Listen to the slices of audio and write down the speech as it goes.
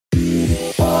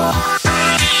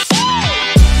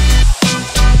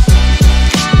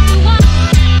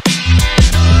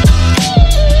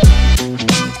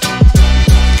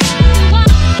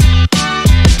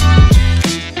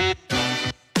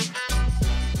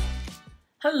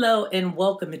Hello and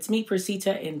welcome. It's me,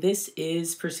 Percita, and this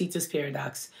is Percita's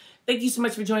Paradox. Thank you so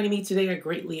much for joining me today. I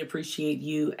greatly appreciate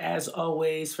you, as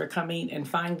always, for coming and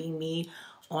finding me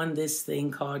on this thing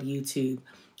called YouTube.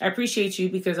 I appreciate you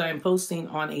because I am posting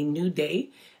on a new day,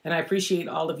 and I appreciate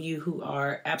all of you who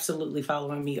are absolutely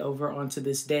following me over onto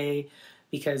this day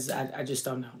because I just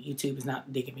don't know. YouTube is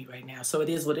not digging me right now. So it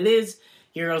is what it is.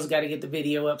 Heroes got to get the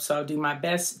video up, so I'll do my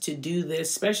best to do this,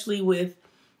 especially with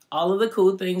all of the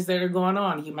cool things that are going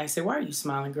on. You might say, why are you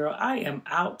smiling, girl? I am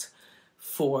out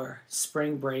for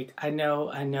spring break. I know.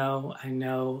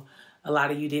 A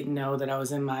lot of you didn't know that I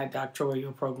was in my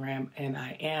doctoral program, and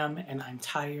I'm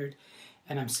tired,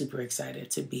 and I'm super excited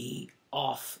to be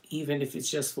off, even if it's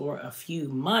just for a few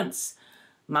months.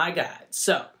 My God.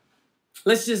 So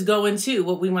let's just go into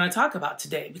what we want to talk about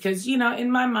today, because,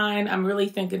 in my mind, I'm really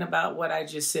thinking about what I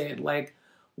just said, like,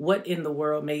 what in the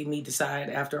world made me decide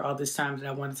after all this time that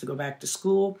I wanted to go back to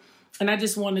school? And I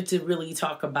just wanted to really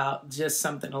talk about just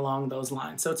something along those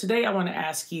lines. So today I want to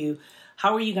ask you,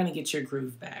 how are you going to get your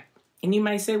groove back? And you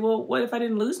might say, well, what if I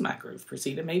didn't lose my groove,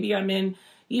 Percita? Maybe I'm in,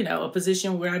 a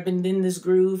position where I've been in this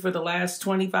groove for the last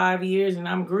 25 years and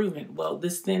I'm grooving. Well,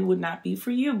 this then would not be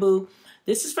for you, boo.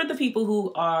 This is for the people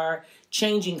who are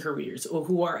changing careers or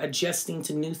who are adjusting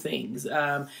to new things.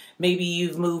 Maybe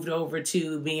you've moved over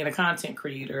to being a content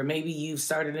creator, or maybe you've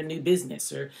started a new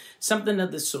business or something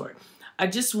of the sort. I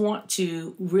just want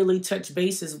to really touch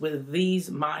bases with these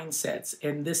mindsets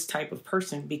and this type of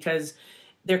person, because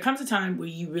there comes a time where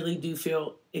you really do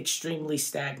feel extremely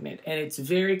stagnant, and it's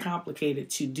very complicated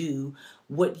to do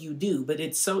what you do, but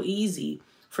it's so easy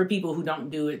for people who don't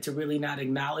do it to really not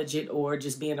acknowledge it or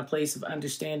just be in a place of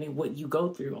understanding what you go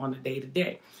through on a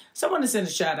day-to-day. So I want to send a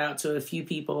shout out to a few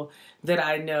people that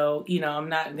I know. I'm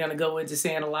not going to go into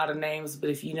saying a lot of names, but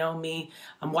if you know me,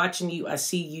 I'm watching you, I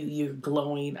see you, you're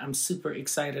glowing. I'm super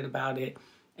excited about it.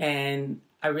 And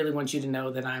I really want you to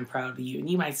know that I'm proud of you. And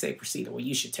you might say, Percita, well,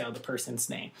 you should tell the person's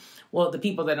name. Well, the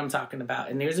people that I'm talking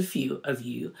about, and there's a few of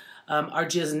you, are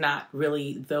just not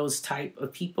really those type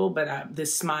of people. But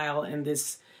this smile and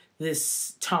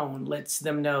this tone lets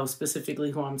them know specifically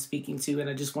who I'm speaking to. And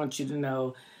I just want you to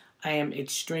know I am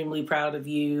extremely proud of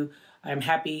you. I'm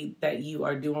happy that you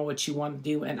are doing what you want to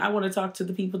do. And I want to talk to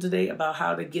the people today about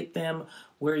how to get them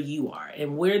where you are.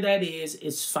 And where that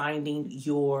is finding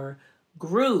your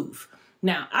groove.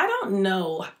 Now, I don't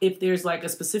know if there's like a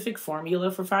specific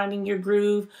formula for finding your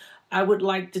groove. I would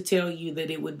like to tell you that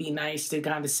it would be nice to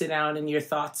kind of sit down in your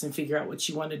thoughts and figure out what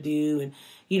you want to do. And,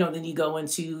 then you go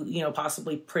into,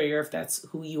 possibly prayer, if that's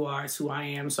who you are. It's who I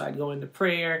am. So I'd go into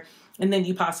prayer, and then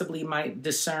you possibly might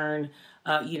discern,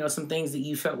 some things that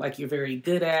you felt like you're very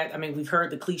good at. I mean, we've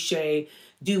heard the cliche,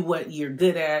 do what you're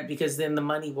good at because then the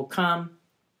money will come.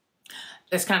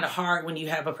 That's kind of hard when you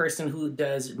have a person who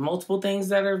does multiple things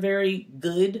that are very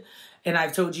good. And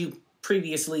I've told you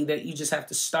previously that you just have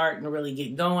to start and really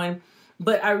get going.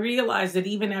 But I realized that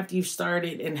even after you've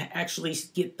started and actually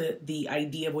get the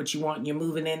idea of what you want, and you're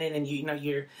moving in it, and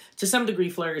you're to some degree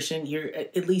flourishing, you're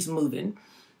at least moving,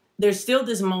 there's still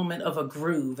this moment of a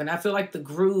groove. And I feel like the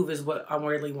groove is what I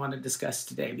really want to discuss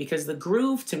today, because the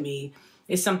groove to me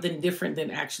is something different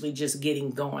than actually just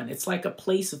getting going. It's like a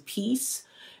place of peace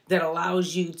that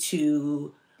allows you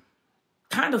to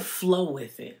kind of flow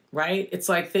with it, right? It's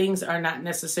like things are not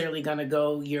necessarily going to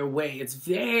go your way. It's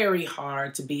very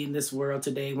hard to be in this world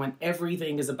today when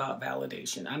everything is about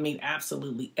validation. I mean,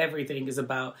 absolutely everything is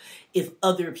about if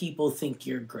other people think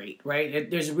you're great, right?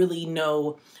 There's really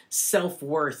no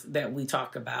self-worth that we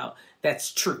talk about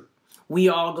that's true. We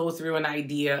all go through an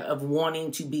idea of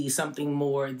wanting to be something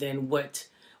more than what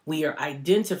we are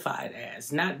identified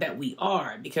as. Not that we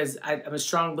are, because I'm a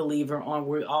strong believer on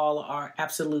we all are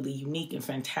absolutely unique and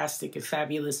fantastic and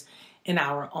fabulous in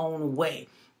our own way.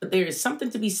 But there is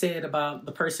something to be said about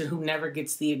the person who never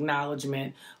gets the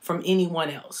acknowledgement from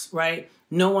anyone else, right?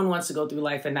 No one wants to go through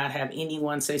life and not have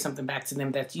anyone say something back to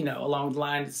them that's, along the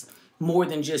lines more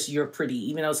than just you're pretty,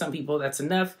 even though some people that's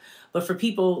enough. But for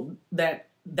people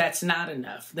that's not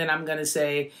enough, then I'm going to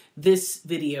say this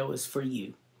video is for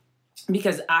you.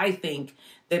 Because I think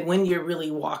that when you're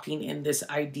really walking in this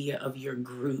idea of your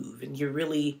groove and you're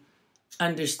really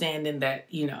understanding that,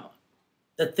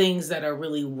 the things that are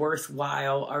really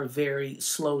worthwhile are very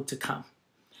slow to come.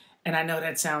 And I know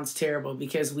that sounds terrible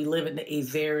because we live in a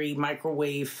very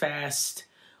microwave fast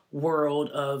world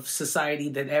of society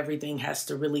that everything has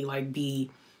to really be,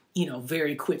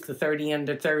 very quick, the 30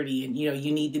 under 30. And,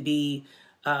 you need to be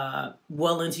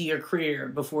well into your career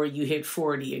before you hit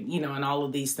 40, and, and all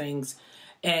of these things.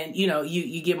 And,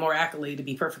 you get more accolade, to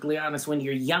be perfectly honest, when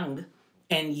you're young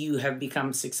and you have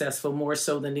become successful, more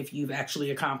so than if you've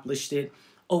actually accomplished it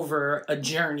over a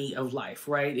journey of life,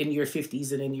 right? In your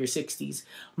 50s and in your 60s.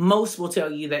 Most will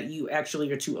tell you that you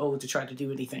actually are too old to try to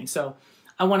do anything. So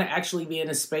I want to actually be in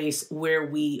a space where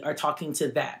we are talking to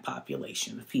that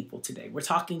population of people today. We're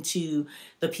talking to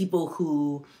the people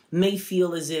who may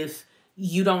feel as if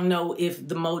you don't know if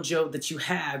the mojo that you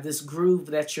have, this groove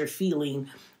that you're feeling,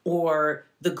 or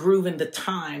the groove and the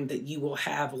time that you will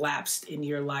have lapsed in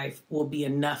your life will be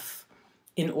enough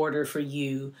in order for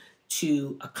you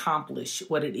to accomplish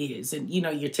what it is. And,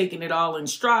 you're taking it all in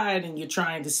stride and you're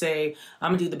trying to say,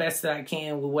 I'm gonna do the best that I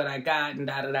can with what I got and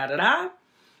da da da da da.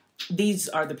 These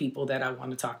are the people that I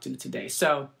want to talk to today.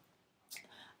 So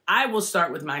I will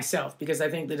start with myself because I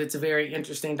think that it's a very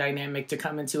interesting dynamic to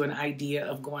come into an idea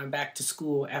of going back to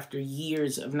school after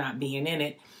years of not being in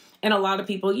it. And a lot of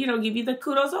people, give you the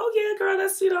kudos. Oh yeah, girl,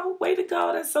 that's, way to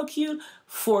go. That's so cute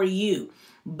for you,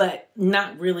 but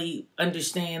not really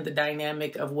understand the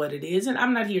dynamic of what it is. And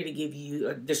I'm not here to give you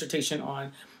a dissertation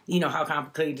on, how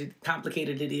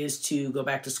complicated it is to go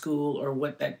back to school or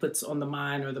what that puts on the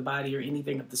mind or the body or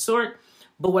anything of the sort.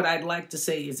 But what I'd like to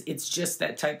say is it's just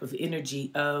that type of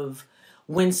energy of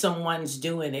when someone's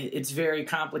doing it, it's very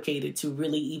complicated to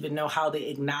really even know how to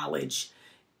acknowledge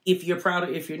if you're proud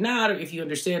or if you're not, or if you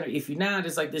understand or if you're not.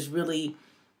 It's like this really,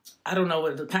 I don't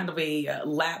know, kind of a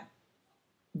lap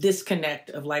disconnect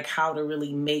of like how to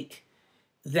really make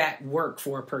that work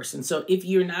for a person. So if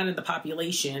you're not in the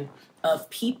population of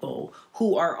people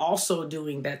who are also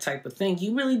doing that type of thing,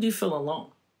 you really do feel alone.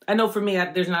 I know for me,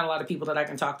 there's not a lot of people that I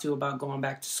can talk to about going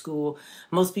back to school.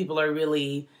 Most people are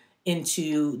really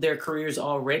into their careers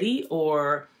already,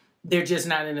 or they're just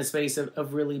not in a space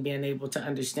of really being able to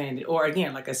understand it. Or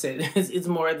again, like I said, it's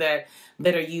more that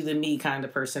better you than me kind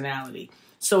of personality.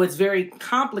 So it's very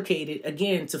complicated,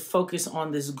 again, to focus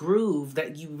on this groove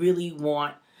that you really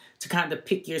want to kind of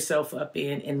pick yourself up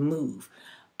in and move.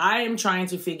 I am trying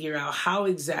to figure out how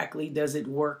exactly does it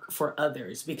work for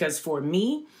others, because for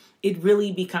me, it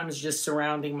really becomes just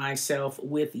surrounding myself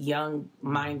with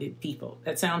young-minded people.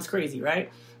 That sounds crazy,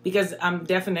 right? Because I'm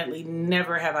definitely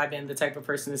never have I been the type of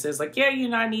person that says like, yeah,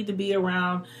 I need to be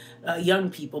around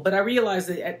young people. But I realize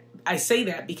that I say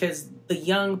that because the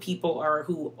young people are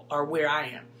who are where I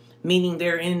am, meaning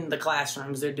they're in the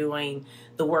classrooms, they're doing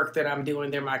the work that I'm doing,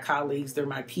 they're my colleagues, they're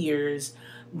my peers,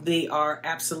 they are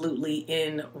absolutely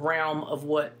in realm of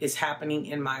what is happening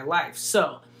in my life.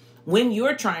 So when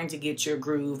you're trying to get your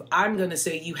groove, I'm going to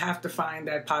say you have to find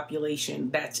that population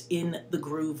that's in the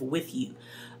groove with you.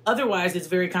 Otherwise, it's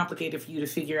very complicated for you to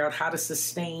figure out how to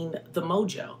sustain the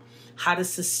mojo, how to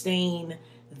sustain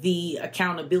the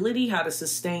accountability, how to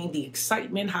sustain the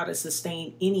excitement, how to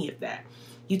sustain any of that.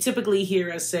 You typically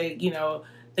hear us say,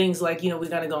 things like, we're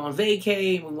going to go on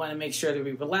vacay, and we want to make sure that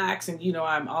we relax. And,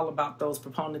 I'm all about those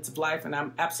proponents of life. And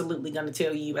I'm absolutely going to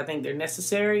tell you, I think they're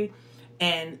necessary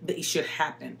and they should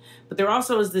happen. But there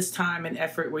also is this time and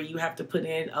effort where you have to put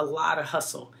in a lot of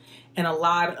hustle and a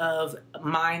lot of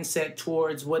mindset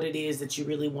towards what it is that you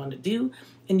really want to do.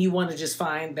 And you want to just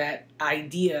find that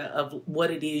idea of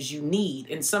what it is you need.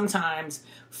 And sometimes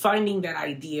finding that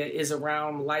idea is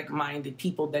around like-minded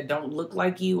people that don't look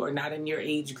like you, or not in your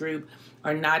age group,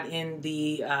 or not in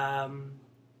the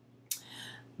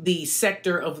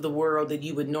sector of the world that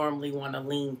you would normally want to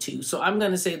lean to. So I'm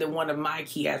going to say that one of my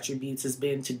key attributes has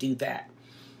been to do that.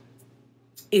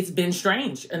 It's been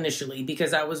strange initially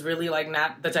because I was really like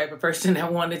not the type of person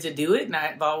that wanted to do it. And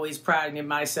I've always prided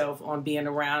myself on being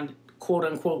around quote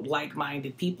unquote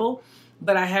like-minded people.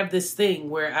 But I have this thing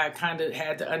where I kind of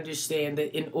had to understand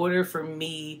that in order for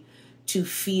me to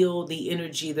feel the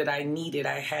energy that I needed,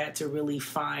 I had to really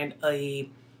find a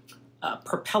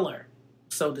propeller,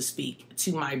 so to speak,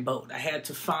 to my boat. I had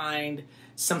to find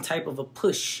some type of a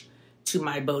push to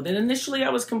my boat. And initially I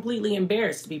was completely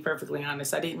embarrassed, to be perfectly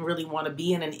honest. I didn't really want to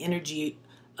be in an energy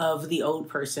of the old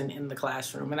person in the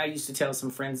classroom. And I used to tell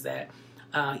some friends that,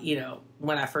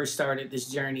 when I first started this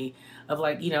journey of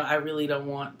like, I really don't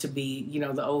want to be,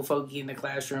 the old fogey in the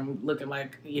classroom looking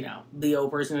like, the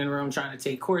old person in the room trying to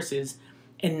take courses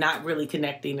and not really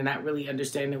connecting and not really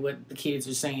understanding what the kids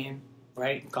are saying,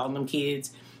 right? Calling them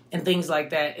kids and things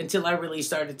like that, until I really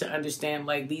started to understand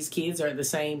like these kids are the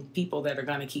same people that are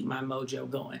going to keep my mojo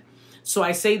going. So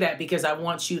I say that because I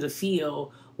want you to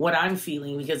feel what I'm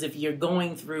feeling, because if you're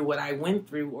going through what I went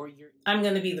through, I'm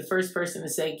going to be the first person to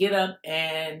say, get up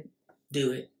and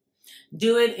do it.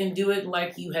 Do it, and do it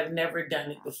like you have never done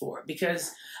it before,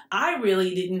 because I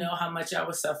really didn't know how much I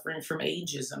was suffering from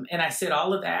ageism. And I said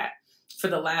all of that for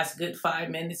the last good 5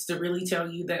 minutes to really tell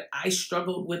you that I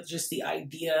struggled with just the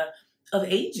idea of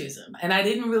ageism. And I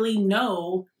didn't really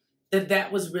know that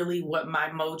that was really what my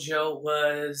mojo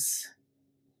was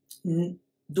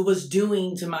was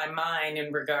doing to my mind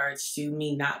in regards to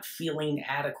me not feeling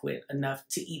adequate enough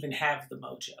to even have the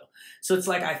mojo. So it's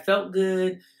like I felt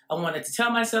good. I wanted to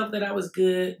tell myself that I was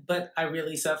good, but I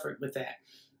really suffered with that.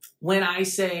 When I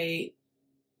say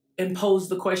and pose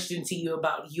the question to you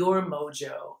about your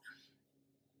mojo,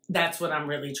 that's what I'm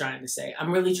really trying to say.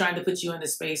 I'm really trying to put you in a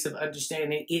space of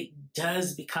understanding it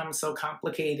does become so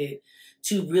complicated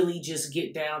to really just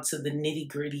get down to the nitty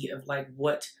gritty of like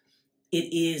what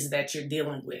it is that you're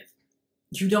dealing with.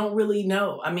 You don't really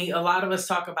know. I mean, a lot of us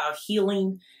talk about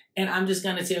healing, and I'm just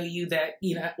going to tell you that,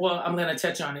 well, I'm going to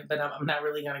touch on it, but I'm not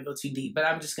really going to go too deep. But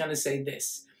I'm just going to say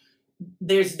this.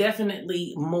 There's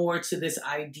definitely more to this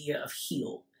idea of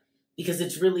heal, because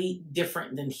it's really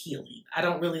different than healing. I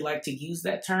don't really like to use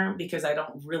that term because I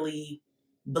don't really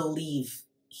believe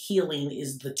healing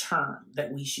is the term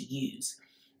that we should use.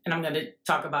 And I'm going to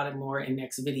talk about it more in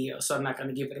next video, so I'm not going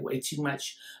to give it away too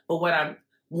much. But what I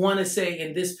want to say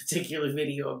in this particular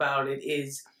video about it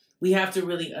is we have to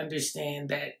really understand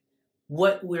that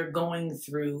what we're going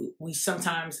through, we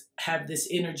sometimes have this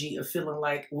energy of feeling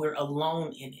like we're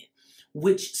alone in it,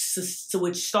 which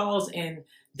stalls and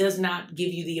does not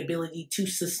give you the ability to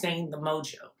sustain the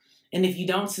mojo. And if you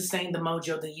don't sustain the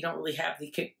mojo, then you don't really have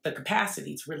the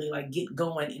capacity to really like get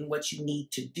going in what you need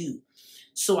to do.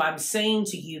 So I'm saying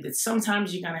to you that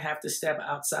sometimes you're going to have to step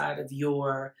outside of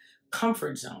your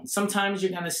comfort zone. Sometimes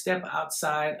you're going to step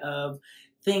outside of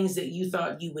things that you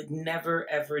thought you would never,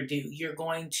 ever do. You're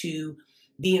going to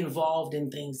be involved in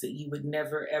things that you would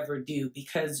never, ever do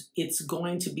because it's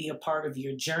going to be a part of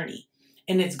your journey.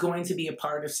 And it's going to be a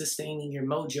part of sustaining your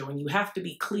mojo. And you have to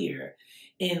be clear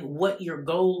in what your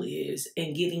goal is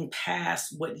and getting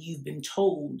past what you've been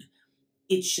told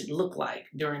it should look like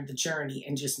during the journey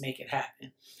and just make it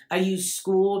happen. I use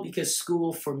school because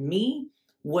school for me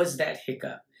was that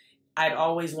hiccup. I'd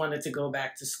always wanted to go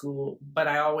back to school, but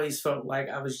I always felt like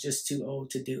I was just too old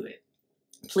to do it.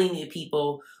 Plenty of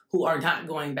people who are not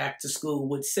going back to school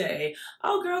would say,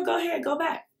 oh girl, go ahead, go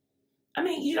back. I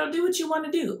mean, do what you want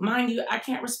to do. Mind you, I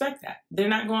can't respect that. They're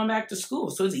not going back to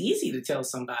school. So it's easy to tell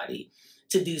somebody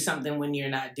to do something when you're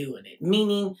not doing it.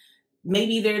 Meaning,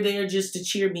 maybe they're there just to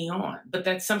cheer me on, but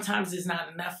that sometimes is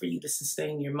not enough for you to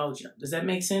sustain your mojo. Does that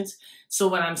make sense? So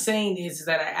what I'm saying is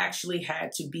that I actually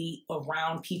had to be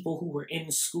around people who were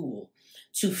in school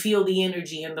to feel the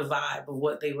energy and the vibe of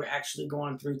what they were actually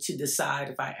going through to decide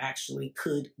if I actually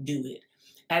could do it.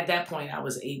 At that point, I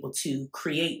was able to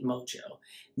create mojo.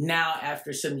 Now,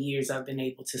 after some years, I've been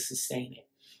able to sustain it.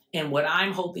 And what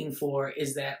I'm hoping for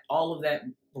is that all of that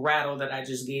rattle that I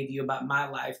just gave you about my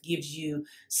life gives you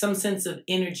some sense of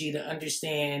energy to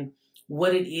understand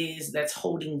what it is that's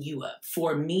holding you up.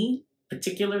 For me,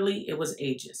 particularly, it was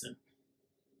ageism.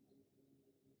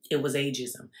 It was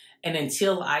ageism. And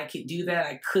until I could do that,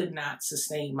 I could not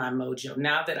sustain my mojo.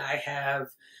 Now that I have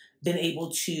been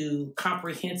able to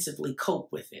comprehensively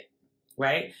cope with it,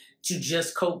 right? To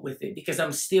just cope with it, because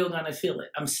I'm still going to feel it.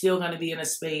 I'm still going to be in a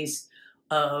space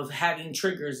of having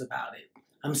triggers about it.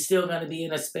 I'm still going to be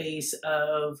in a space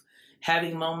of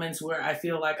having moments where I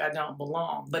feel like I don't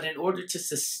belong. But in order to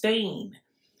sustain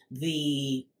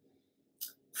the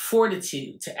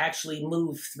fortitude to actually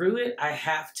move through it, I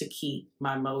have to keep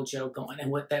my mojo going.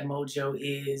 And what that mojo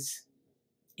is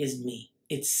me.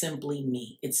 It's simply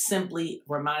me. It's simply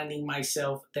reminding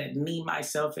myself that me,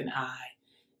 myself, and I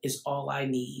is all I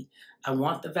need. I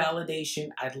want the validation.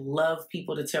 I'd love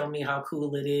people to tell me how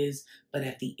cool it is. But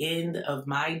at the end of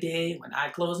my day, when I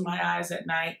close my eyes at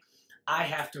night, I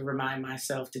have to remind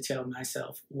myself to tell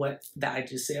myself what I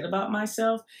just said about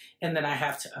myself. And then I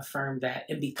have to affirm that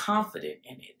and be confident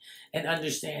in it and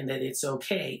understand that it's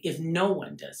okay if no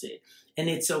one does it. And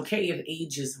it's okay if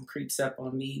ageism creeps up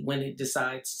on me when it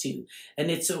decides to. And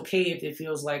it's okay if it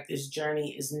feels like this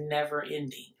journey is never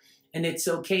ending. And it's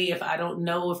okay if I don't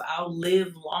know if I'll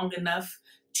live long enough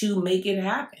to make it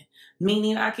happen.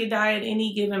 Meaning I could die at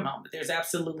any given moment. There's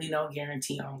absolutely no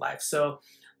guarantee on life. So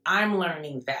I'm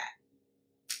learning that.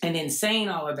 And in saying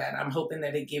all of that, I'm hoping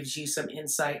that it gives you some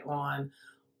insight on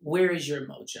where is your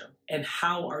mojo and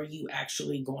how are you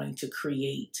actually going to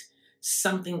create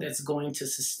something that's going to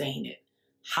sustain it.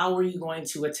 How are you going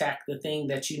to attack the thing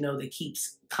that you know that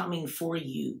keeps coming for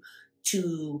you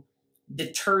to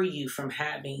deter you from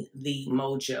having the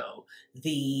mojo,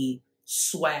 the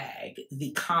swag,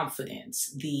 the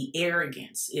confidence, the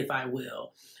arrogance, if I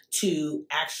will, to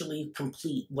actually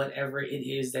complete whatever it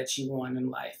is that you want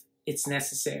in life. It's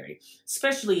necessary,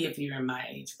 especially if you're in my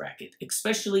age bracket,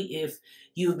 especially if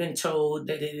you've been told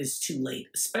that it is too late,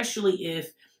 especially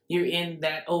if you're in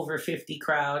that over 50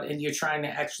 crowd and you're trying to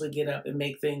actually get up and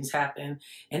make things happen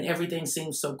and everything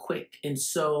seems so quick and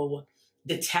so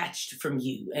detached from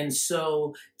you and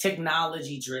so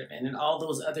technology driven and all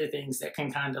those other things that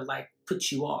can kind of like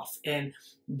put you off and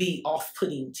be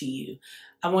off-putting to you.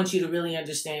 I want you to really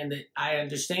understand that I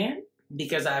understand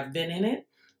because I've been in it.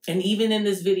 And even in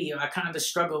this video, I kind of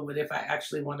struggled with if I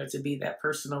actually wanted to be that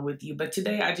personal with you. But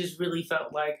today I just really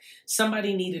felt like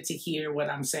somebody needed to hear what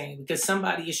I'm saying because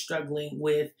somebody is struggling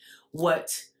with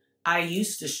what I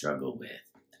used to struggle with.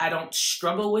 I don't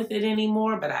struggle with it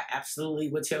anymore, but I absolutely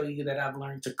would tell you that I've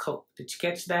learned to cope. Did you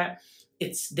catch that?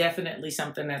 It's definitely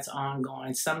something that's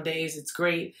ongoing. Some days it's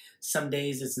great. Some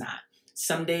days it's not.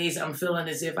 Some days I'm feeling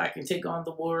as if I can take on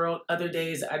the world. Other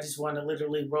days I just want to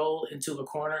literally roll into a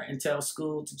corner and tell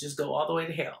school to just go all the way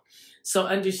to hell. So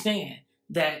understand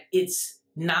that it's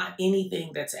not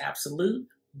anything that's absolute,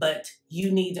 but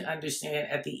you need to understand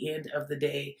at the end of the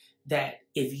day that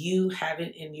if you have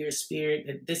it in your spirit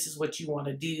that this is what you want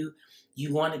to do,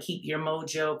 you want to keep your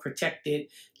mojo protected,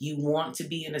 you want to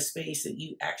be in a space that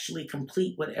you actually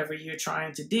complete whatever you're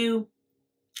trying to do,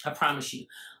 I promise you,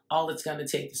 all it's going to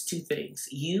take is two things,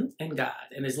 you and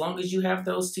God. And as long as you have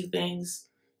those two things,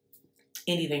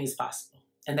 anything is possible.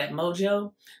 And that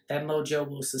mojo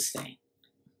will sustain.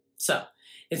 So,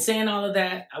 in saying all of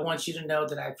that, I want you to know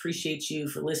that I appreciate you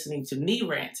for listening to me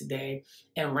rant today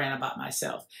and rant about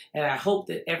myself. And I hope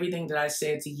that everything that I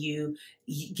said to you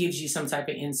gives you some type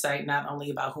of insight, not only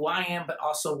about who I am, but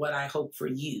also what I hope for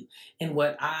you and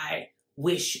what I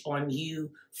wish on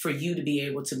you for you to be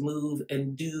able to move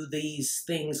and do these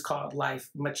things called life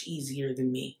much easier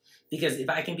than me. Because if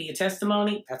I can be a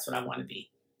testimony, that's what I want to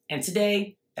be. And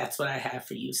today, that's what I have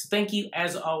for you. So thank you,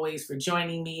 as always, for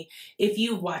joining me. If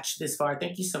you've watched this far,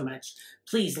 thank you so much.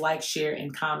 Please like, share,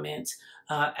 and comment.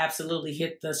 Absolutely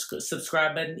hit the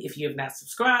subscribe button if you have not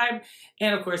subscribed.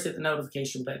 And, of course, hit the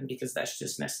notification button because that's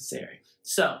just necessary.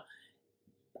 So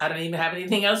I don't even have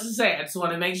anything else to say. I just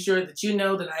want to make sure that you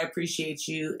know that I appreciate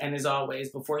you. And as always,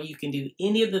 before you can do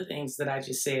any of the things that I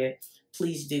just said,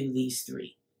 please do these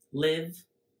three. Live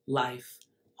life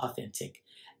authentic.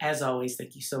 As always,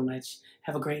 thank you so much.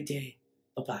 Have a great day.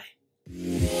 Bye-bye.